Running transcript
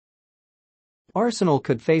Arsenal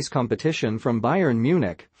could face competition from Bayern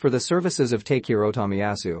Munich for the services of Takehiro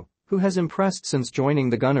Tomiyasu, who has impressed since joining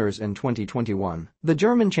the Gunners in 2021. The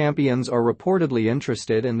German champions are reportedly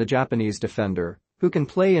interested in the Japanese defender, who can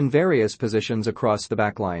play in various positions across the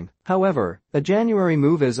backline. However, a January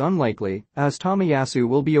move is unlikely, as Tomiyasu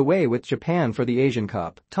will be away with Japan for the Asian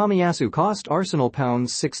Cup. Tomiyasu cost Arsenal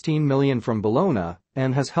 £16 million from Bologna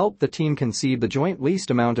and has helped the team concede the joint least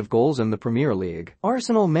amount of goals in the Premier League.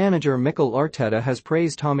 Arsenal manager Mikel Arteta has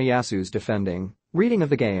praised Tomiyasu's defending, reading of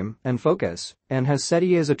the game, and focus, and has said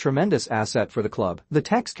he is a tremendous asset for the club. The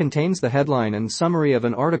text contains the headline and summary of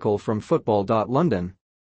an article from football.london.